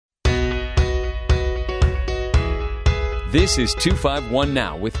This is 251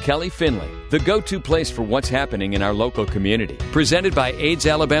 Now with Kelly Finley, the go-to place for what's happening in our local community. Presented by AIDS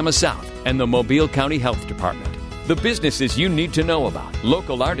Alabama South and the Mobile County Health Department. The businesses you need to know about,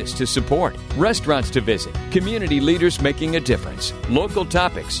 local artists to support, restaurants to visit, community leaders making a difference, local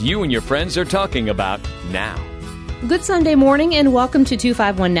topics you and your friends are talking about now. Good Sunday morning and welcome to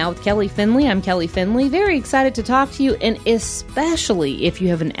 251 Now with Kelly Finley. I'm Kelly Finley. Very excited to talk to you, and especially if you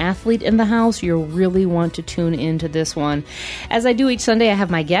have an athlete in the house, you'll really want to tune into this one. As I do each Sunday, I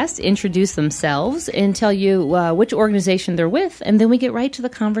have my guests introduce themselves and tell you which organization they're with, and then we get right to the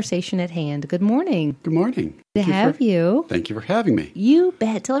conversation at hand. Good morning. Good morning. Good to have you. Thank you for having me. You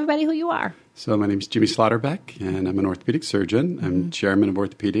bet. Tell everybody who you are. So my name is James Slauterbeck, and I'm an orthopedic surgeon. I'm chairman of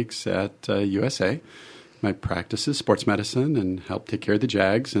orthopedics at USA. My practice is sports medicine and help take care of the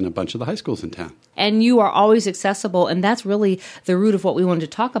JAGs and a bunch of the high schools in town. And you are always accessible, and that's really the root of what we wanted to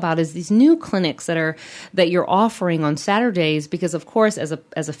talk about is these new clinics that you're offering on Saturdays, because of course, as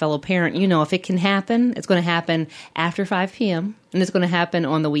a fellow parent, you know, if it can happen, it's going to happen after 5 p.m., and it's going to happen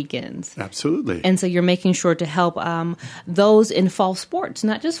on the weekends. Absolutely. And so you're making sure to help those in fall sports,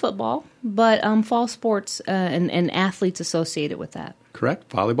 not just football, but fall sports and athletes associated with that. Correct.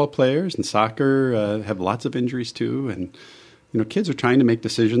 Volleyball players and soccer have lots of injuries too. And, you know, kids are trying to make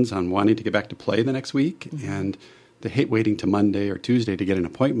decisions on wanting to get back to play the next week. Mm-hmm. And they hate waiting to Monday or Tuesday to get an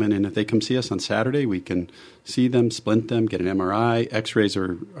appointment. And if they come see us on Saturday, we can see them, splint them, get an MRI, X-rays,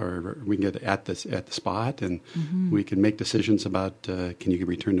 or we can get at the spot. And we can make decisions about can you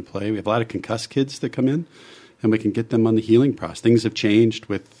return to play. We have a lot of concussed kids that come in. And we can get them on the healing process. Things have changed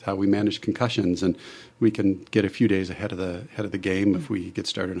with how we manage concussions, and we can get a few days ahead of the game if we get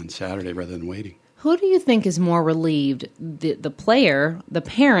started on Saturday rather than waiting. Who do you think is more relieved, the player, the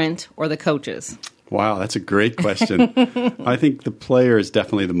parent, or the coaches? Wow, that's a great question. I think the player is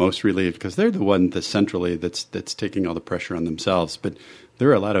definitely the most relieved because they're the one centrally that's taking all the pressure on themselves. But there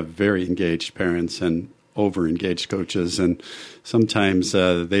are a lot of very engaged parents and over-engaged coaches, and sometimes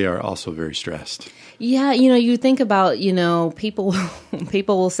they are also very stressed. Yeah, you know, you think about, you know, people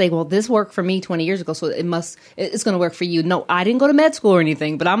will say, well, this worked for me 20 years ago, so it's going to work for you. No, I didn't go to med school or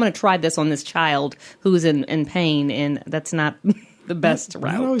anything, but I'm going to try this on this child who's in pain, and that's not the best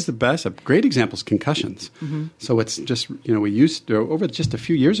route. Not always the best. A great example is concussions. Mm-hmm. So it's just, you know, we used to, over just a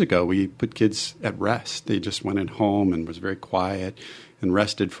few years ago, we put kids at rest. They just went at home and was very quiet and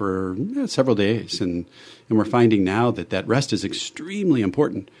rested for several days. And we're finding now that rest is extremely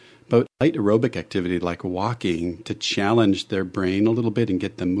important. But light aerobic activity like walking to challenge their brain a little bit and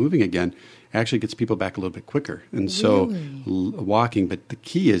get them moving again actually gets people back a little bit quicker. And so walking, but the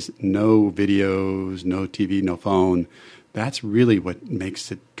key is no videos, no TV, no phone. That's really what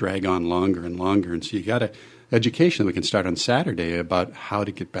makes it drag on longer and longer. And so you got education that we can start on Saturday about how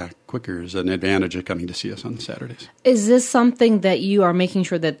to get back quicker is an advantage of coming to see us on Saturdays. Is this something that you are making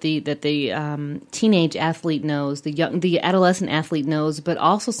sure that the teenage athlete knows, the adolescent athlete knows, but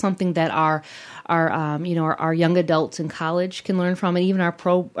also something that our young adults in college can learn from, and even our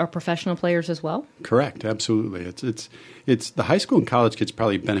professional players as well? Correct, absolutely. It's the high school and college kids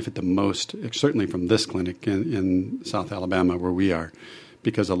probably benefit the most, certainly from this clinic in South Alabama where we are,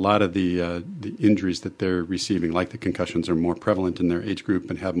 because a lot of the injuries that they're receiving, like the concussions, are more prevalent in their age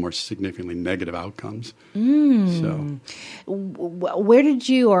group and have more significantly negative outcomes. So, where did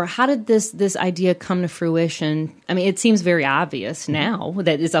you, or how did this idea come to fruition? I mean, it seems very obvious now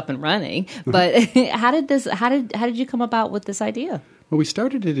that it's up and running, but how did you come about with this idea? Well, we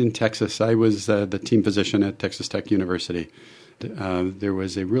started it in Texas. I was the team physician at Texas Tech University. There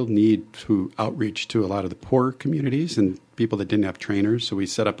was a real need to outreach to a lot of the poor communities and people that didn't have trainers. So we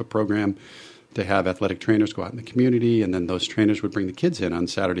set up a program to have athletic trainers go out in the community, and then those trainers would bring the kids in on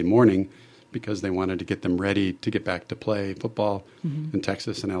Saturday morning because they wanted to get them ready to get back to play football. In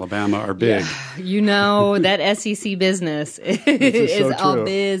Texas and Alabama are big. Yeah, you know, that SEC business is a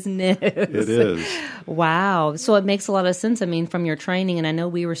business. It is. Wow. So it makes a lot of sense. I mean, from your training, and I know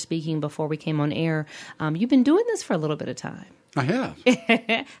we were speaking before we came on air, you've been doing this for a little bit of time. I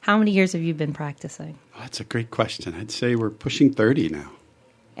have. How many years have you been practicing? Oh, that's a great question. I'd say we're pushing 30 now.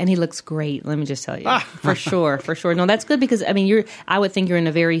 And he looks great, let me just tell you. For sure. No, that's good because, I mean, I would think you're in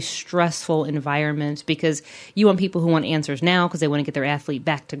a very stressful environment because you want people who want answers now because they want to get their athlete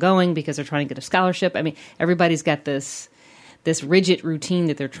back to going because they're trying to get a scholarship. I mean, everybody's got this rigid routine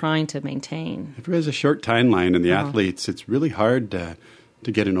that they're trying to maintain. If there's a short timeline in the athletes, it's really hard to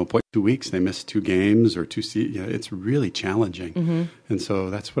get an appointment. 2 weeks, they miss 2 games or 2 it's really challenging. And so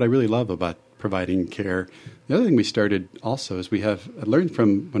that's what I really love about providing care. The other thing we started also is I learned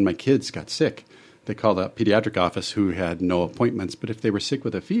from when my kids got sick, they called a pediatric office who had no appointments, but if they were sick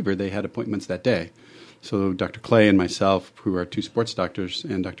with a fever, they had appointments that day. So Dr. Clay and myself, who are two sports doctors,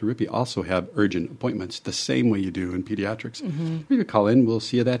 and Dr. Rippey also have urgent appointments the same way you do in pediatrics. You could call in. We'll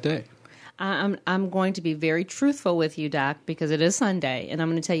see you that day. I'm going to be very truthful with you, Doc, because it is Sunday, and I'm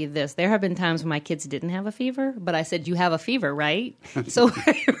going to tell you this. There have been times when my kids didn't have a fever, but I said, you have a fever, right? So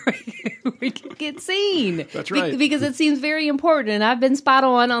we can get seen. That's right. Because it seems very important, and I've been spot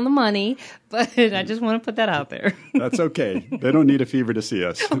on the money, but I just want to put that out there. That's okay. They don't need a fever to see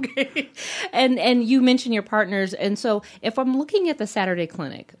us. Okay. And you mentioned your partners, and so if I'm looking at the Saturday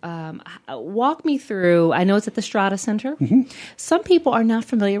clinic, walk me through, I know it's at the Strada Center. Some people are not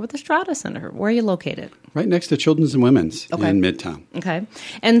familiar with the Strada Center. Where are you located? Right next to Children's and Women's in Midtown. Okay.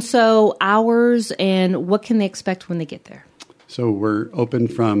 And so hours and what can they expect when they get there? So we're open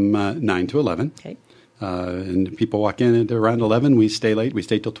from 9 to 11. Okay. And people walk in at around 11. We stay late. We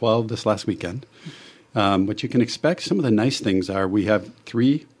stayed till 12 this last weekend. What you can expect, some of the nice things are we have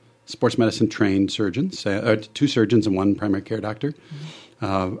 3 sports medicine trained surgeons, 2 surgeons and 1 primary care doctor.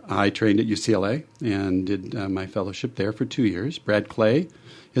 I trained at UCLA and did my fellowship there for 2 years. Brad Clay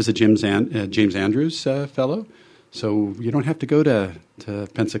is a James Andrews fellow. So you don't have to go to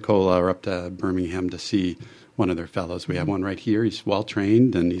Pensacola or up to Birmingham to see one of their fellows. We have one right here. He's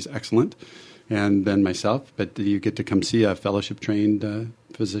well-trained and he's excellent. And then myself, but you get to come see a fellowship-trained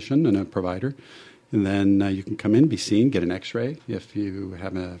physician and a provider. And then you can come in, be seen, get an X-ray if you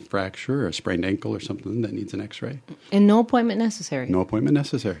have a fracture or a sprained ankle or something that needs an X-ray. And no appointment necessary? No appointment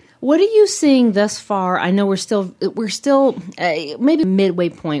necessary. What are you seeing thus far? I know we're still maybe midway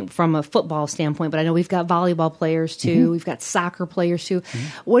point from a football standpoint, but I know we've got volleyball players too. We've got soccer players too.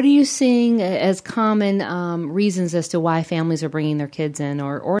 What are you seeing as common reasons as to why families are bringing their kids in?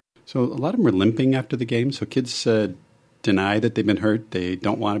 So a lot of them are limping after the game. So kids deny that they've been hurt. They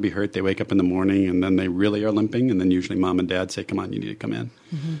don't want to be hurt. They wake up in the morning and then they really are limping. And then usually mom and dad say, come on, you need to come in.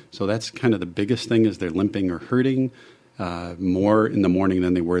 So that's kind of the biggest thing is they're limping or hurting more in the morning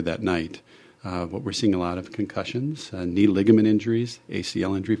than they were that night. What we're seeing a lot of concussions, knee ligament injuries,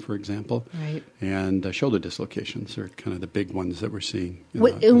 ACL injury, for example, and shoulder dislocations are kind of the big ones that we're seeing.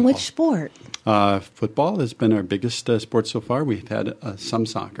 In which sport? Football has been our biggest sport so far. We've had some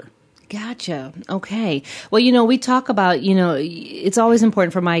soccer. Gotcha. Okay. Well, we talk about, it's always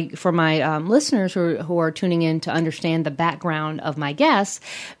important for my listeners who are tuning in to understand the background of my guests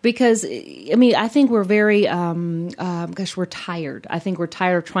because, I think we're very, we're tired. I think we're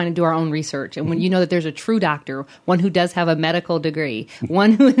tired of trying to do our own research. And when you know that there's a true doctor, one who does have a medical degree,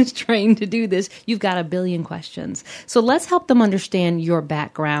 one who is trained to do this, you've got a billion questions. So let's help them understand your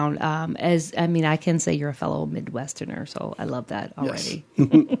background. I can say you're a fellow Midwesterner, so I love that already.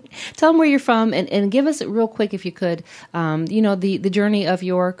 Yes. Tell them where you're from and give us real quick, if you could, the journey of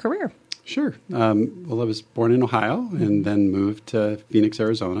your career. Sure. I was born in Ohio and then moved to Phoenix,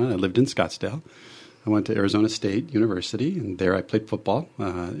 Arizona. I lived in Scottsdale. I went to Arizona State University, and there I played football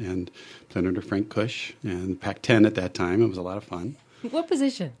and played under Frank Cush and Pac-10 at that time. It was a lot of fun. What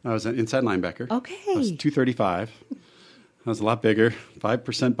position? I was an inside linebacker. Okay. I was 235. I was a lot bigger,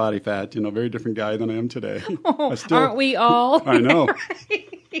 5% body fat, very different guy than I am today. Aren't we all? I know.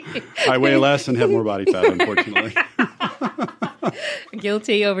 I weigh less and have more body fat, unfortunately.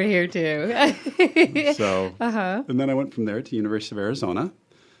 Guilty over here, too. And then I went from there to University of Arizona.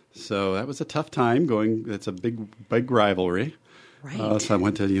 So that was a tough time going. That's a big rivalry. Right. So I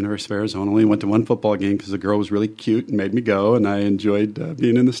went to the University of Arizona. Only went to one football game because the girl was really cute and made me go, and I enjoyed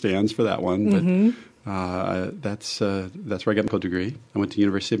being in the stands for that one. But that's where I got my medical degree. I went to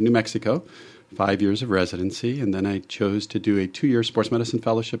University of New Mexico, 5 years of residency, and then I chose to do a 2-year sports medicine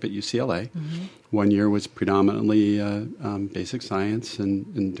fellowship at UCLA. 1 year was predominantly basic science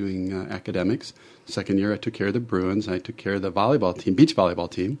and doing academics. Second year, I took care of the Bruins. I took care of the beach volleyball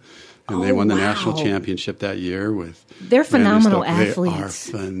team, and they won the national championship that year. They're phenomenal athletes.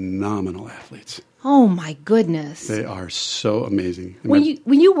 They are phenomenal athletes. Oh my goodness! They are so amazing. When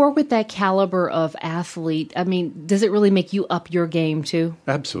you work with that caliber of athlete, does it really make you up your game too?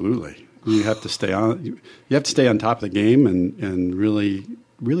 Absolutely. You have to stay on. You have to stay on top of the game and really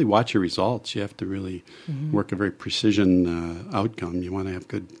watch your results. You have to really work a very precision outcome. You want to have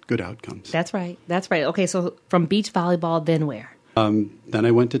good outcomes. That's right. Okay, so from beach volleyball, then where? Then I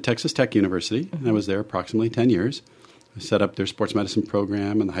went to Texas Tech University. And I was there approximately 10 years. I set up their sports medicine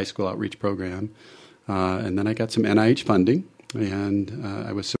program and the high school outreach program. And then I got some NIH funding, and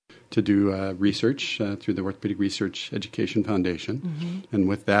I was to do research through the Orthopedic Research Education Foundation. And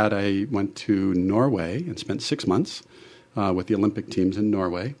with that, I went to Norway and spent 6 months with the Olympic teams in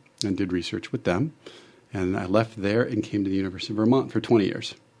Norway and did research with them. And I left there and came to the University of Vermont for 20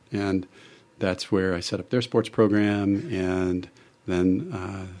 years. And that's where I set up their sports program and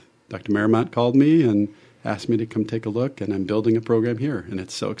then Dr. Marymount called me and asked me to come take a look, and I'm building a program here, and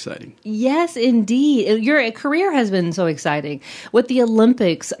it's so exciting. Yes, indeed. Your career has been so exciting. With the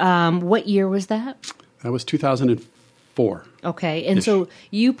Olympics, what year was that? That was 2004. Okay, and so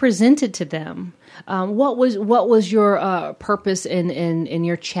you presented to them. What was your purpose in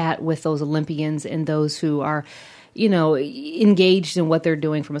your chat with those Olympians and those who are, engaged in what they're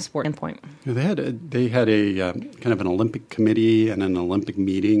doing from a sport standpoint? They had a kind of an Olympic committee and an Olympic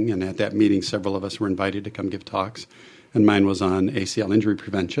meeting, and at that meeting, several of us were invited to come give talks, and mine was on ACL injury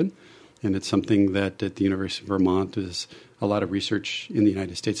prevention, and it's something that at the University of Vermont is a lot of research in the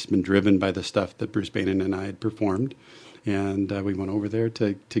United States has been driven by the stuff that Bruce Bainin and I had performed, and we went over there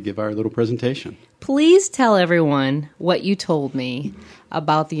to give our little presentation. Please tell everyone what you told me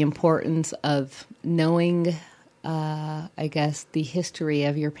about the importance of knowing the history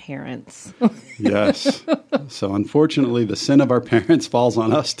of your parents. Yes. So unfortunately, the sin of our parents falls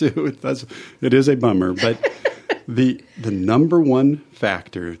on us too. It is a bummer. But the number one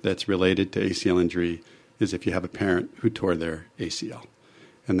factor that's related to ACL injury is if you have a parent who tore their ACL.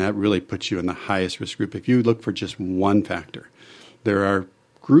 And that really puts you in the highest risk group. If you look for just one factor, there are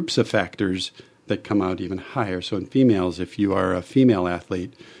groups of factors that come out even higher. So in females, if you are a female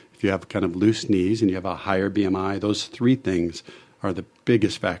athlete, if you have kind of loose knees and you have a higher BMI, those three things are the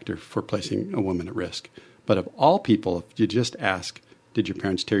biggest factor for placing a woman at risk. But of all people, if you just ask, did your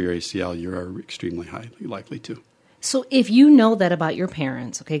parents tear your ACL, you are extremely highly likely to. So if you know that about your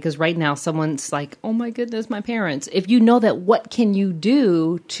parents, okay, because right now someone's like, oh my goodness, my parents. If you know that, what can you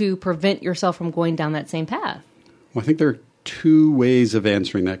do to prevent yourself from going down that same path? Well, I think there are two ways of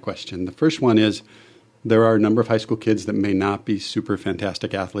answering that question. The first one is there are a number of high school kids that may not be super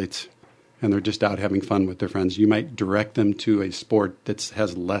fantastic athletes, and they're just out having fun with their friends. You might direct them to a sport that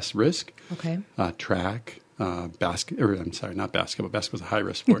has less risk. Okay. Track, not basketball. Basketball's a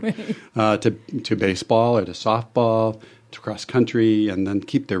high-risk sport. To baseball or to softball, to cross country, and then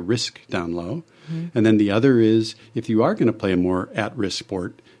keep their risk down low. Mm-hmm. And then the other is, if you are going to play a more at-risk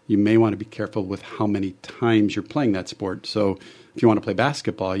sport, you may want to be careful with how many times you're playing that sport. So if you want to play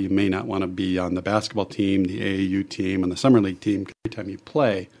basketball, you may not want to be on the basketball team, the AAU team, and the summer league team. Every time you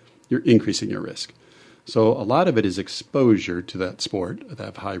play, you're increasing your risk. So a lot of it is exposure to that sport that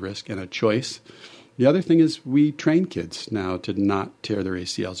have high risk and a choice. The other thing is we train kids now to not tear their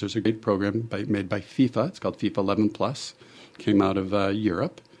ACLs. There's a great program made by FIFA. It's called FIFA 11+. Came out of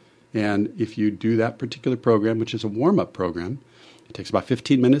Europe. And if you do that particular program, which is a warm-up program, it takes about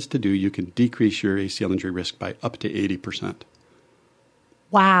 15 minutes to do, you can decrease your ACL injury risk by up to 80%.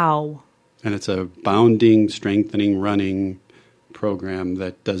 Wow. And it's a bounding, strengthening, running program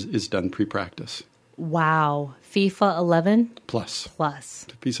that is done pre-practice. Wow. FIFA 11? Plus.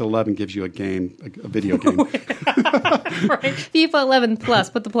 FIFA 11 gives you a game, a video game. Right. FIFA 11 plus.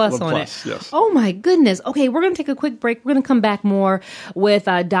 Put the plus on plus, it. Yes. Oh, my goodness. Okay, we're going to take a quick break. We're going to come back more with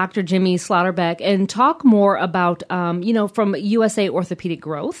Dr. James Slauterbeck and talk more about, from USA Orthopedic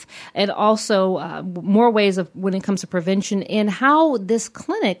Growth and also more ways of when it comes to prevention and how this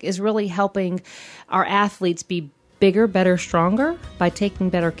clinic is really helping our athletes be bigger, better, stronger by taking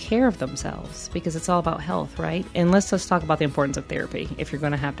better care of themselves, because it's all about health, right? And let's just talk about the importance of therapy if you're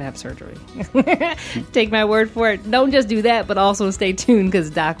going to have surgery. Take my word for it. Don't just do that, but also stay tuned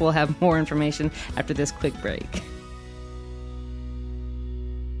because Doc will have more information after this quick break.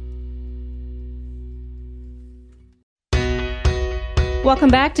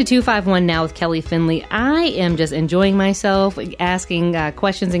 Welcome back to 251 Now with Kelly Finley. I am just enjoying myself, asking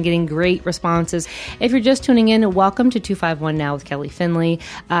questions and getting great responses. If you're just tuning in, welcome to 251 Now with Kelly Finley.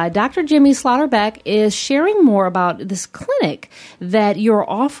 Dr. James Slauterbeck is sharing more about this clinic that you're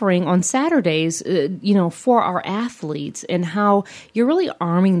offering on Saturdays, for our athletes and how you're really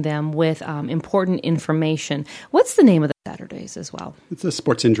arming them with important information. What's the name of the Saturdays as well? It's a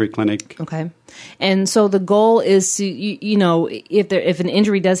sports injury clinic. Okay. And so the goal is to, if an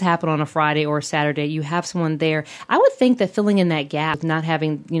injury does happen on a Friday or a Saturday, you have someone there. I would think that filling in that gap, not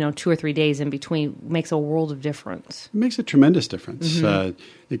having, 2 or 3 days in between makes a world of difference. It makes a tremendous difference.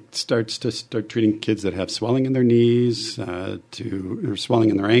 Mm-hmm. It starts treating kids that have swelling in their knees, or swelling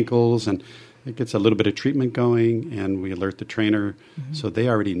in their ankles, and it gets a little bit of treatment going, and we alert the trainer. Mm-hmm. So they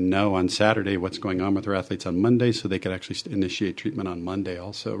already know on Saturday what's going on with their athletes on Monday, so they could actually initiate treatment on Monday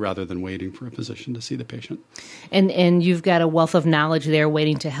also, rather than waiting for a physician to see the patient. And you've got a wealth of knowledge there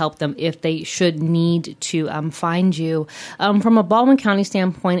waiting to help them if they should need to find you. From a Baldwin County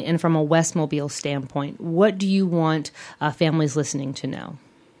standpoint and from a West Mobile standpoint, what do you want families listening to know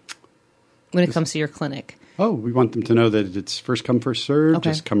when it comes to your clinic? Oh, we want them to know that it's first come, first served. Okay.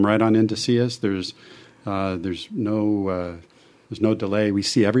 Just come right on in to see us. There's no There's no delay. We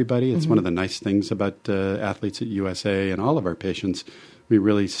see everybody. It's one of the nice things about athletes at USA and all of our patients. We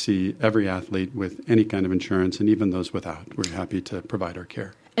really see every athlete with any kind of insurance, and even those without. We're happy to provide our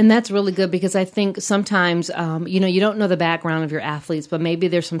care. And that's really good because I think sometimes, you don't know the background of your athletes, but maybe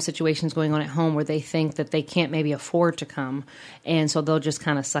there's some situations going on at home where they think that they can't maybe afford to come. And so they'll just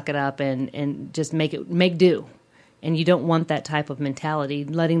kind of suck it up and just make do. And you don't want that type of mentality,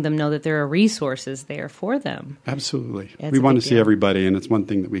 letting them know that there are resources there for them. Absolutely. That's we want to deal. see everybody, and it's one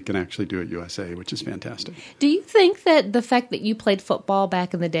thing that we can actually do at USA, which is fantastic. Do you think that the fact that you played football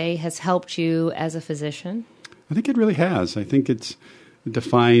back in the day has helped you as a physician? I think it really has. I think it's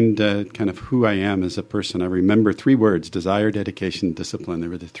defined kind of who I am as a person. I remember 3 words: desire, dedication, discipline. They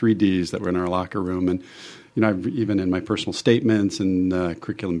were the 3 Ds that were in our locker room. And I've, even in my personal statements and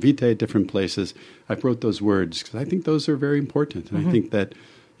curriculum vitae at different places, I've wrote those words because I think those are very important. And I think that,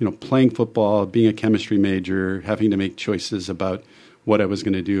 playing football, being a chemistry major, having to make choices about what I was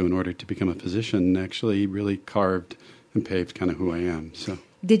going to do in order to become a physician actually really carved and paved kind of who I am. So,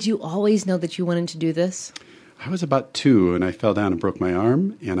 did you always know that you wanted to do this? I was about 2, and I fell down and broke my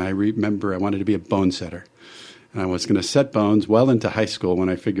arm, and I remember I wanted to be a bone setter. And I was going to set bones well into high school when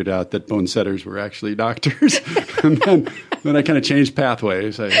I figured out that bone setters were actually doctors. And then I kind of changed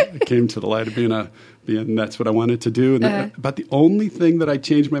pathways. I came to the light of being that's what I wanted to do. And about the only thing that I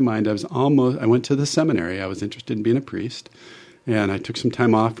changed my mind, I went to the seminary. I was interested in being a priest. And I took some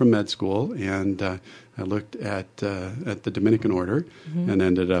time off from med school, and I looked at the Dominican order and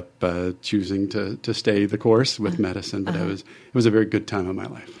ended up choosing to stay the course with medicine. But it was a very good time of my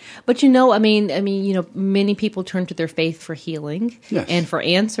life. But many people turn to their faith for healing and for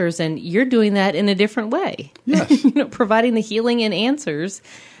answers, and you're doing that in a different way. Yes, providing the healing and answers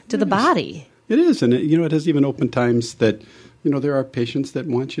to the body. It is, and it has even opened times that. There are patients that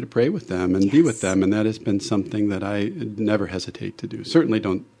want you to pray with them and be with them, and that has been something that I never hesitate to do. Certainly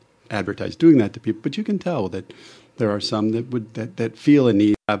don't advertise doing that to people, but you can tell that there are some that feel a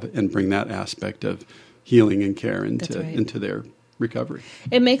need and bring that aspect of healing and care into their recovery.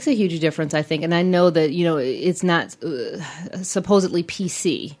 It makes a huge difference, I think, and I know that it's not supposedly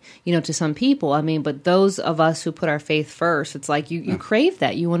PC, to some people. I mean, but those of us who put our faith first, it's like you crave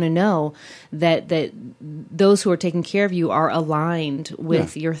that. You want to know that those who are taking care of you are aligned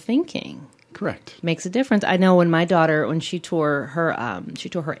with your thinking. Correct. Makes a difference. I know when my daughter, when she tore her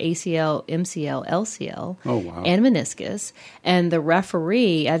ACL, MCL, LCL, and meniscus, and the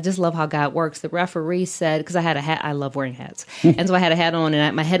referee, I just love how God works. The referee said, because I had a hat, I love wearing hats, and so I had a hat on,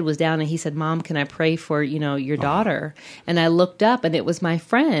 and my head was down, and he said, "Mom, can I pray for your daughter?" And I looked up, and it was my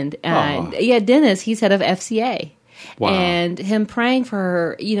friend, Dennis. He's head of FCA, and him praying for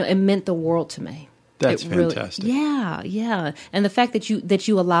her, it meant the world to me. That's fantastic. Yeah. And the fact that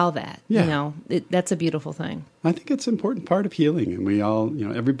you allow that, that's a beautiful thing. I think it's an important part of healing. And we all,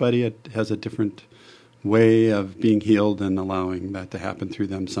 everybody has a different way of being healed and allowing that to happen through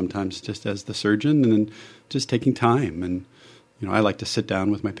them, sometimes just as the surgeon and then just taking time. And, I like to sit down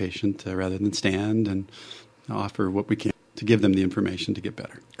with my patient rather than stand and offer what we can to give them the information to get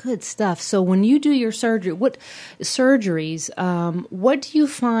better. Good stuff. So when you do your surgery, what do you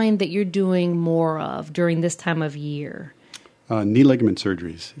find that you're doing more of during this time of year? Knee ligament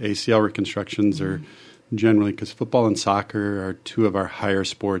surgeries. ACL reconstructions are generally, because football and soccer are 2 of our higher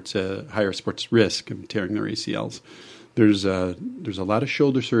sports risk of tearing their ACLs. There's a lot of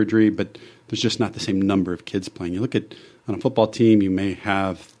shoulder surgery, but there's just not the same number of kids playing. You look at on a football team, you may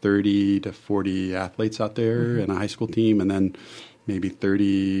have 30 to 40 athletes out there in a high school team, and then maybe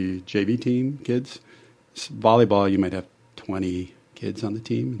 30 JV team kids. Volleyball, you might have 20 kids on the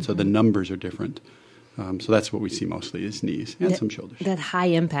team, and so the numbers are different. So that's what we see mostly is knees and some shoulders. That high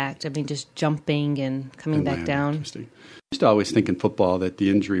impact, just jumping and coming back down. Interesting. I used to always think in football that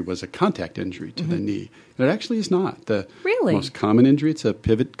the injury was a contact injury to the knee. And it actually is not. The most common injury, it's a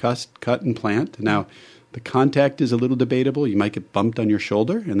pivot, cut, and plant. Now, the contact is a little debatable. You might get bumped on your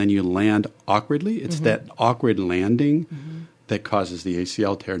shoulder, and then you land awkwardly. It's that awkward landing that causes the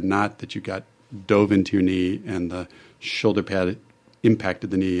ACL tear, not that you got dove into your knee and the shoulder pad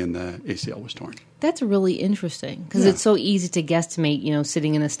impacted the knee and the ACL was torn. That's really interesting because it's so easy to guesstimate,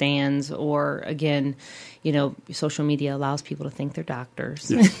 sitting in the stands or, again, social media allows people to think they're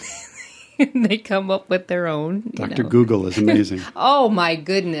doctors. Yes. They come up with their own. Dr. Google is amazing. Oh, my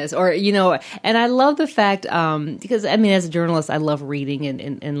goodness. Or, and I love the fact, because, as a journalist, I love reading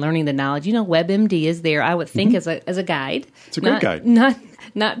and learning the knowledge. WebMD is there, I would think, as a guide. It's a great guide.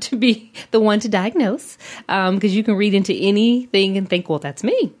 not to be the one to diagnose, because you can read into anything and think, well, that's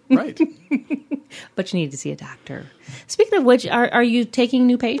me. Right. But you need to see a doctor. Speaking of which, are you taking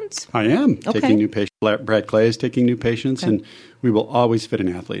new patients? I am taking new patients. Brad Clay is taking new patients, and we will always fit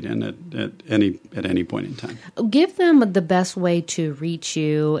an athlete in at any point in time. Give them the best way to reach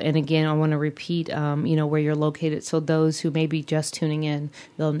you. And again, I want to repeat, where you're located, so those who may be just tuning in,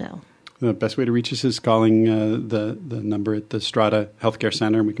 they'll know. The best way to reach us is calling the number at the Strada Healthcare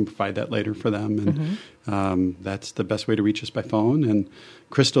Center, and we can provide that later for them. And that's the best way to reach us by phone. And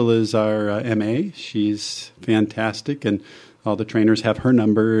Crystal is our MA. She's fantastic, and all the trainers have her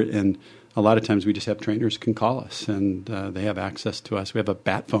number. And a lot of times we just have trainers can call us, and they have access to us. We have a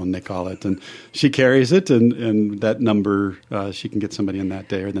bat phone, they call it, and she carries it, and that number, she can get somebody in that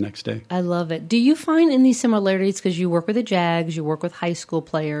day or the next day. I love it. Do you find any similarities, because you work with the Jags, you work with high school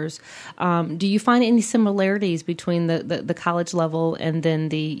players, do you find any similarities between the college level and then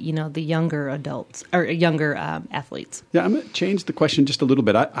the younger adults or younger athletes? Yeah, I'm going to change the question just a little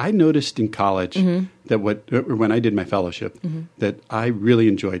bit. I noticed in college that when I did my fellowship, that I really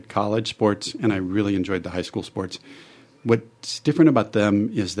enjoyed college sports and I really enjoyed the high school sports. What's different about them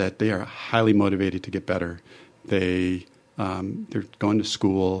is that they are highly motivated to get better. They're going to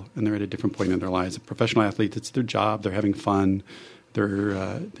school and they're at a different point in their lives. A professional athlete, it's their job. They're having fun.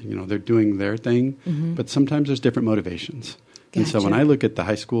 They're doing their thing. But sometimes there's different motivations. Gotcha. And so when I look at the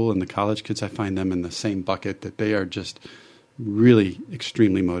high school and the college kids, I find them in the same bucket, that they are just really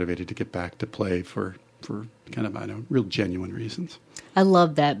extremely motivated to get back to play for kind of, real genuine reasons. I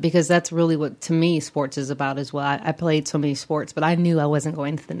love that, because that's really what, to me, sports is about as well. I played so many sports, but I knew I wasn't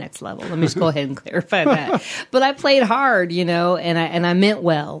going to the next level. Let me just go ahead and clarify that. But I played hard, and I meant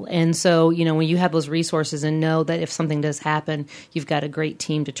well. And so, when you have those resources and know that if something does happen, you've got a great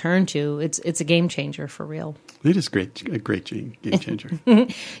team to turn to, it's a game changer for real. It is a great game changer.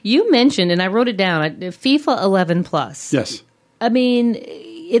 You mentioned, and I wrote it down, FIFA 11 plus. Yes. I mean,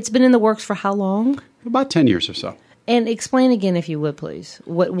 it's been in the works for how long? About 10 years or so. And explain again, if you would, please,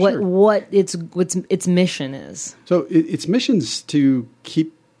 what its mission is. So its mission is to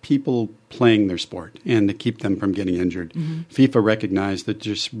keep people playing their sport and to keep them from getting injured. FIFA recognized that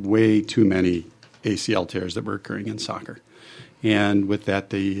there's way too many ACL tears that were occurring in soccer. And with that,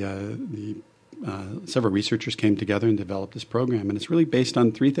 the several researchers came together and developed this program. And it's really based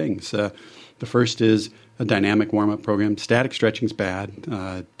on three things. The first is a dynamic warm-up program. Static stretching is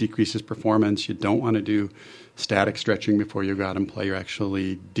bad, decreases performance. You don't want to do static stretching before you go out and play. You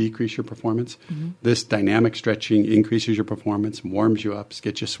actually decrease your performance. This dynamic stretching increases your performance, warms you up,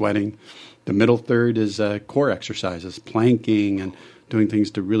 gets you sweating. The middle third is core exercises, planking and doing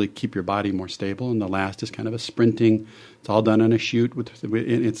things to really keep your body more stable. And the last is kind of a sprinting. It's all done on a chute.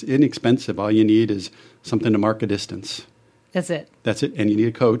 It's inexpensive. All you need is something to mark a distance. That's it. And you need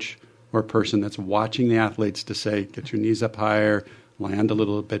a coach or a person that's watching the athletes to say, get your knees up higher, land a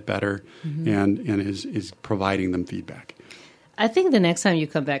little bit better, and is providing them feedback. I think the next time you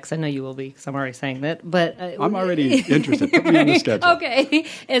come back, because I know you will be, because I'm already saying that, but... I'm already interested. Put me on the schedule. Okay.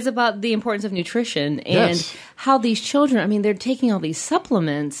 It's about the importance of nutrition and how these children, they're taking all these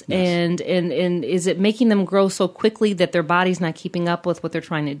supplements, and is it making them grow so quickly that their body's not keeping up with what they're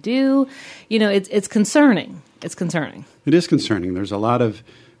trying to do? It's concerning. It's concerning. It is concerning. There's a lot of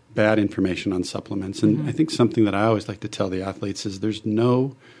bad information on supplements, and I think something that I always like to tell the athletes is there's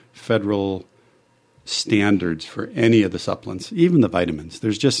no federal standards for any of the supplements, even the vitamins.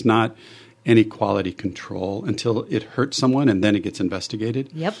 There's just not any quality control until it hurts someone, and then it gets investigated.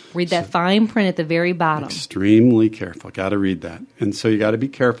 Yep. Read that fine print at the very bottom. Extremely careful. Got to read that. And so you got to be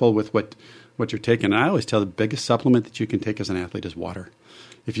careful with what you're taking. And I always tell the biggest supplement that you can take as an athlete is water.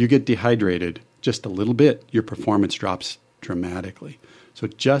 If you get dehydrated just a little bit, your performance drops dramatically. So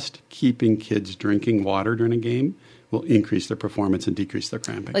just keeping kids drinking water during a game will increase their performance and decrease their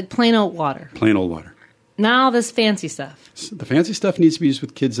cramping. Like plain old water. Plain old water. Now this fancy stuff. The fancy stuff needs to be used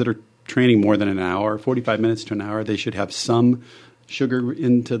with kids that are training more than an hour, 45 minutes to an hour. They should have some sugar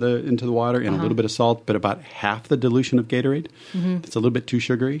into the water and a little bit of salt, but about half the dilution of Gatorade. It's a little bit too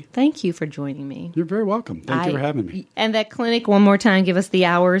sugary. Thank you for joining me. You're very welcome. Thank you for having me. And that clinic, one more time, give us the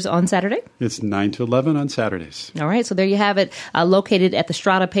hours on Saturday. It's 9 to 11 on Saturdays. All right, so there you have it, located at the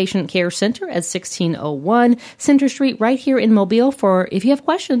Strada Patient Care Center at 1601 Center Street, right here in Mobile. For if you have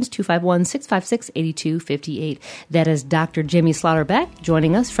questions, 251-656-8258. That is Dr. James Slauterbeck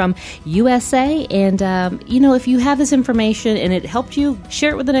joining us from USA. And, if you have this information and it helps helped you,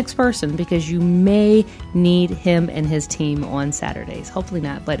 share it with the next person because you may need him and his team on Saturdays. Hopefully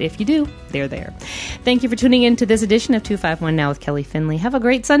not, but if you do, they're there. Thank you for tuning in to this edition of 251 Now with Kelly Finley. Have a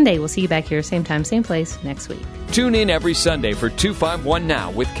great Sunday. We'll see you back here, same time, same place, next week. Tune in every Sunday for 251 Now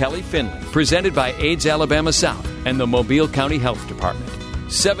with Kelly Finley, presented by AIDS Alabama South and the Mobile County Health Department.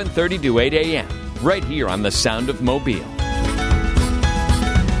 7:30 to 8 a.m., right here on the Sound of Mobile.